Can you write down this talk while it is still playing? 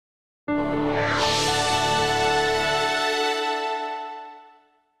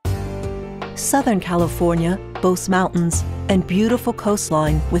Southern California boasts mountains and beautiful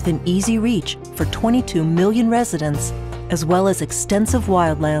coastline with an easy reach for 22 million residents, as well as extensive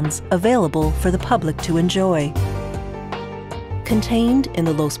wildlands available for the public to enjoy. Contained in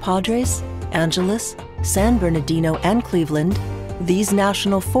the Los Padres, Angeles, San Bernardino, and Cleveland, these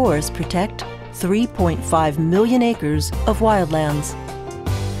national forests protect 3.5 million acres of wildlands.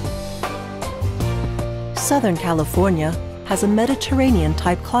 Southern California has a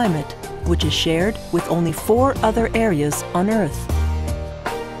Mediterranean-type climate, which is shared with only 4 other areas on Earth.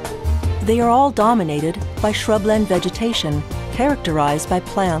 They are all dominated by shrubland vegetation, characterized by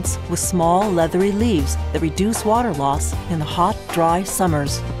plants with small, leathery leaves that reduce water loss in the hot, dry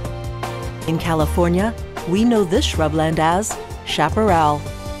summers. In California, we know this shrubland as chaparral.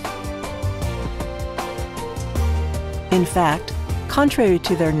 In fact, contrary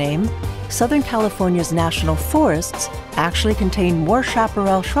to their name, Southern California's national forests actually contain more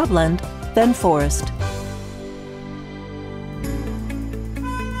chaparral shrubland than forest.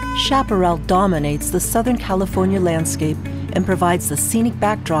 Chaparral dominates the Southern California landscape and provides the scenic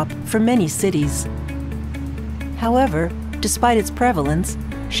backdrop for many cities. However, despite its prevalence,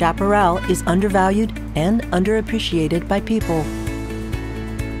 chaparral is undervalued and underappreciated by people.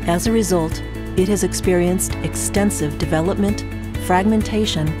 As a result, it has experienced extensive development,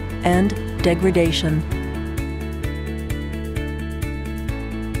 fragmentation, and degradation.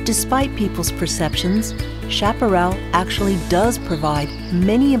 Despite people's perceptions, chaparral actually does provide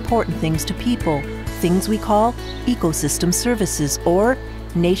many important things to people, things we call ecosystem services or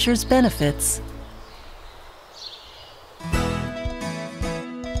nature's benefits.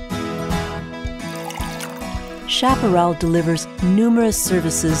 Chaparral delivers numerous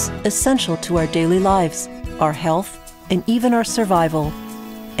services essential to our daily lives, our health, and even our survival.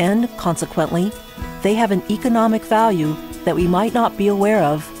 And consequently, they have an economic value that we might not be aware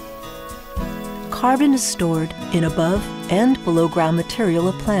of. Carbon is stored in above and below ground material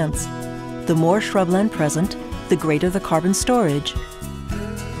of plants. The more shrubland present, the greater the carbon storage.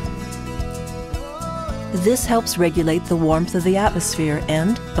 This helps regulate the warmth of the atmosphere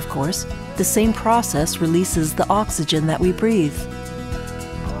and, of course, the same process releases the oxygen that we breathe.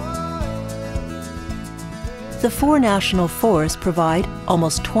 The 4 national forests provide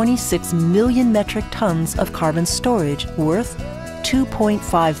almost 26 million metric tons of carbon storage worth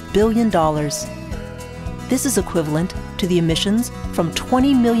 $2.5 billion. This is equivalent to the emissions from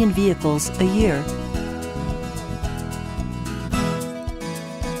 20 million vehicles a year.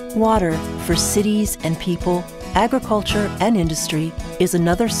 Water for cities and people, agriculture and industry is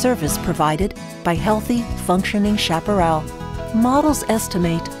another service provided by healthy, functioning chaparral. Models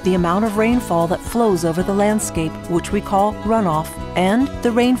estimate the amount of rainfall that flows over the landscape, which we call runoff, and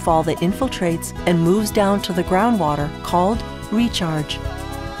the rainfall that infiltrates and moves down to the groundwater, called recharge.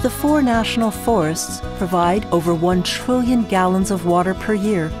 The 4 national forests provide over 1 trillion gallons of water per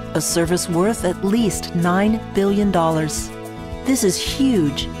year, a service worth at least $9 billion. This is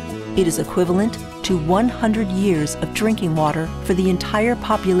huge. It is equivalent to 100 years of drinking water for the entire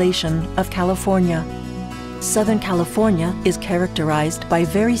population of California. Southern California is characterized by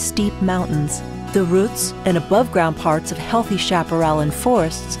very steep mountains. The roots and above-ground parts of healthy chaparral and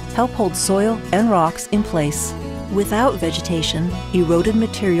forests help hold soil and rocks in place. Without vegetation, eroded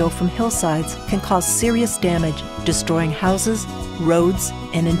material from hillsides can cause serious damage, destroying houses, roads,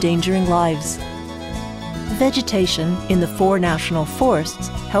 and endangering lives. Vegetation in the 4 national forests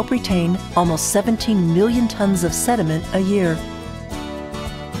help retain almost 17 million tons of sediment a year.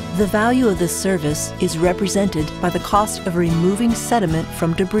 The value of this service is represented by the cost of removing sediment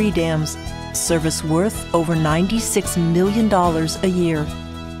from debris dams, service worth over $96 million a year.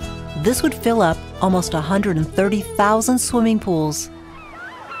 This would fill up almost 130,000 swimming pools.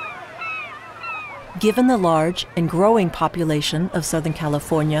 Given the large and growing population of Southern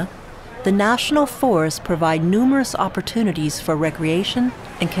California, the national forests provide numerous opportunities for recreation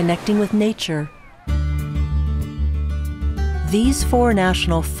and connecting with nature. These 4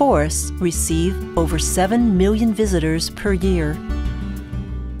 national forests receive over 7 million visitors per year.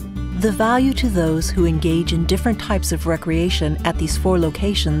 The value to those who engage in different types of recreation at these 4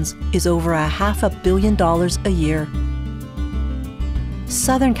 locations is over $500 million a year.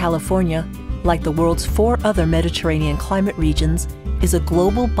 Southern California, like the world's 4 other Mediterranean climate regions, is a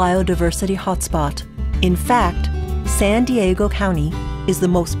global biodiversity hotspot. In fact, San Diego County is the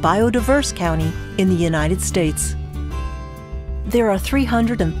most biodiverse county in the United States. There are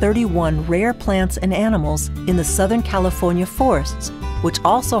 331 rare plants and animals in the Southern California forests, which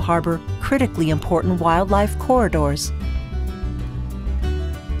also harbor critically important wildlife corridors.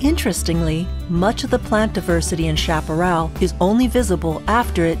 Interestingly, much of the plant diversity in chaparral is only visible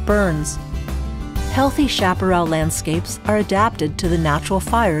after it burns. Healthy chaparral landscapes are adapted to the natural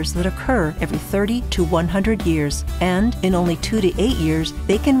fires that occur every 30 to 100 years, and in only 2 to 8 years,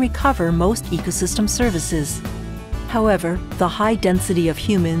 they can recover most ecosystem services. However, the high density of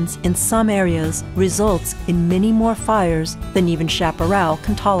humans in some areas results in many more fires than even chaparral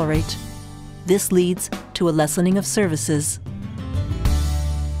can tolerate. This leads to a lessening of services.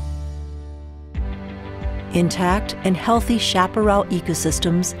 Intact and healthy chaparral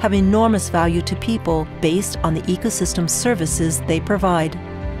ecosystems have enormous value to people based on the ecosystem services they provide.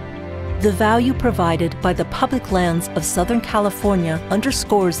 The value provided by the public lands of Southern California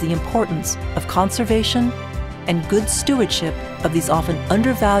underscores the importance of conservation and good stewardship of these often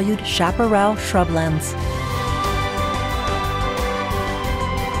undervalued chaparral shrublands.